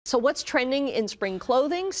So what's trending in spring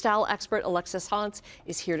clothing? Style expert Alexis Honce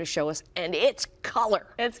is here to show us, and it's color.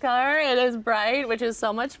 It's color, it is bright, which is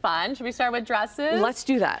so much fun. Should we start with dresses? Let's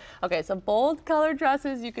do that. Okay, so bold colored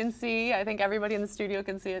dresses you can see. I think everybody in the studio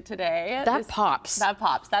can see it today. That pops. That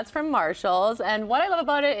pops. That's from Marshall's. And what I love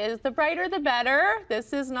about it is the brighter the better.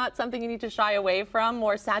 This is not something you need to shy away from.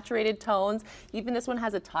 More saturated tones. Even this one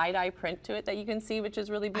has a tie-dye print to it that you can see, which is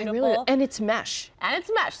really beautiful. And it's mesh. And it's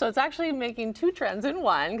mesh, so it's actually making two trends in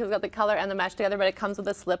one, because it's got the color and the mesh together, but it comes with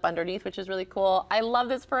a slip underneath, which is really cool. I love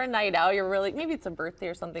this for a night out. You're really, maybe it's a birthday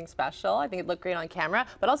or something special. I think it'd look great on camera,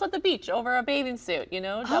 but also at the beach over a bathing suit, you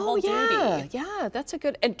know, double duty. Yeah, that's a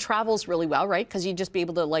good, and travels really well, right? Because you'd just be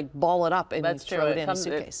able to like ball it up and throw it in a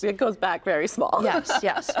suitcase. It goes back very small. Yes,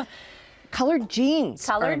 yes. Colored jeans.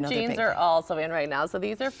 Colored jeans are also in right now. So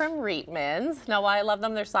these are from Reitman's. Now, why I love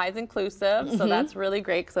them, they're size inclusive. So that's really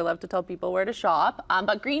great because I love to tell people where to shop.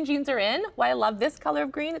 But green jeans are in. Why I love this color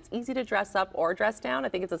of green, it's easy to dress up or dress down. I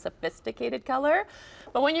think it's a sophisticated color.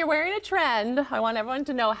 But when you're wearing a trend, I want everyone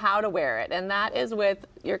to know how to wear it. And that is with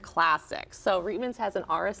your classics. So Reitman's has an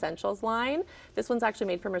R Essentials line. This one's actually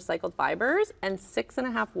made from recycled fibers, and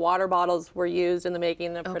 6.5 water bottles were used in the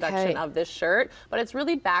making and production of this shirt. But it's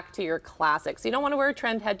really back to your classics. You don't want to wear a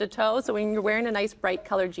trend head to toe. So when you're wearing a nice bright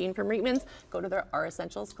colored jean from Reitman's, go to their R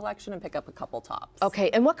Essentials collection and pick up a couple tops. Okay,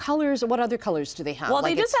 and what colors, what other colors do they have? Well,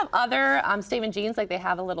 like they just have other statement jeans, like they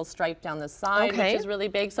have a little stripe down the side, which is really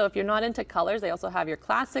big. So if you're not into colors, they also have your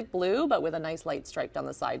classic blue, but with a nice light stripe down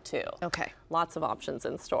the side too. Okay. Lots of options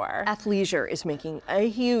in store. Athleisure is making a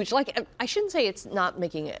huge, like, I shouldn't say it's not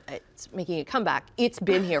making it, it's making a comeback. It's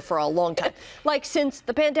been here for a long time, like since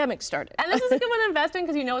the pandemic started. And this is a good one to invest in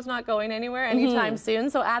because you know it's not going anywhere anytime soon.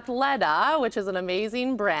 So Athleta, which is an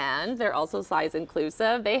amazing brand, they're also size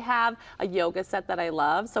inclusive. They have a yoga set that I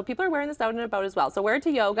love. So people are wearing this out and about as well. So wear it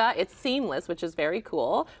to yoga. It's seamless, which is very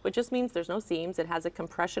cool, which just means there's no seams. It has a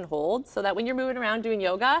compression hold so that when you're moving around doing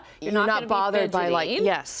yoga, you're not bothered by like,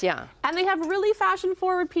 And they have really fashion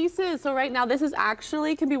forward pieces. So right now this is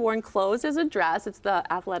actually can be worn closed as a dress. It's the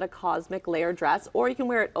Athleta Cosmic Layer Dress, or you can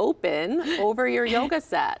wear it open over your yoga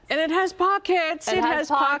set. And it has pockets. It has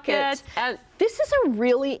pockets. And this is a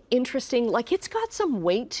really interesting, like it's got some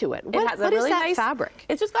weight to it. What is that nice fabric?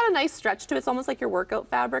 It's just got a nice stretch to it. It's almost like your workout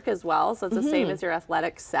fabric as well. So it's the same as your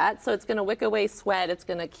athletic set. So it's going to wick away sweat. It's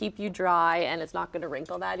going to keep you dry, and it's not going to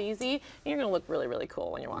wrinkle that easy. And you're going to look really, really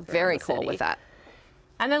cool when you're walking around the city. Very cool with that.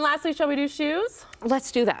 And then lastly, shall we do shoes?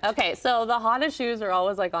 Let's do that. Okay, so the hottest shoes are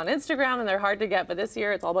always like on Instagram and they're hard to get, but this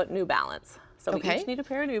year it's all about New Balance. So we each need a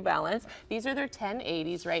pair of New Balance. These are their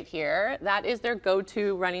 1080s right here. That is their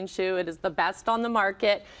go-to running shoe. It is the best on the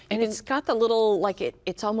market. And it's got the little, like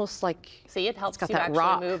it's almost like, see, it helps you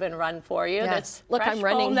actually move and run for you. Yes. Look, I'm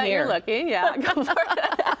running that here. You're looking, yeah, go for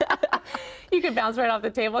it. You can bounce right off the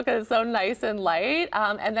table because it's so nice and light.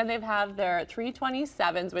 And then they have their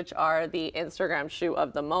 327s, which are the Instagram shoe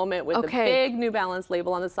of the moment with the big New Balance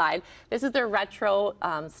label on the side. This is their retro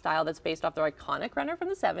style that's based off their iconic runner from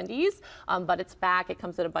the 70s. But it's back. It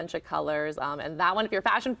comes in a bunch of colors. And that one, if you're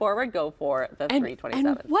fashion forward, go for the 327.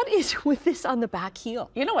 And what is with this on the back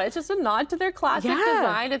heel? You know what? It's just a nod to their classic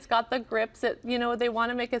design. It's got the grips. You know, they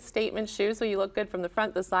want to make a statement shoe so you look good from the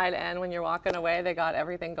front, the side, and when you're walking away, they got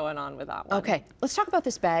everything going on with that one. Okay, let's talk about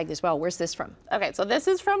this bag as well. Where's this from? Okay, so this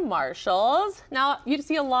is from Marshall's. Now, you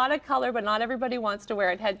see a lot of color, but not everybody wants to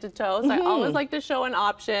wear it head to toe. So I always like to show an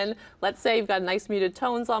option. Let's say you've got nice muted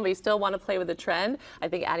tones on, but you still want to play with the trend. I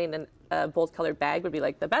think adding a bold colored bag would be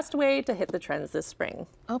like the best way to hit the trends this spring.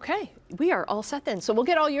 Okay, we are all set then. So we'll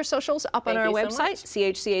get all your socials up on our website,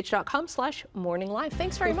 chch.com/morninglive.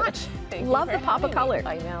 Thanks very much. Thank Love you the pop of color.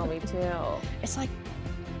 I know, me too. It's like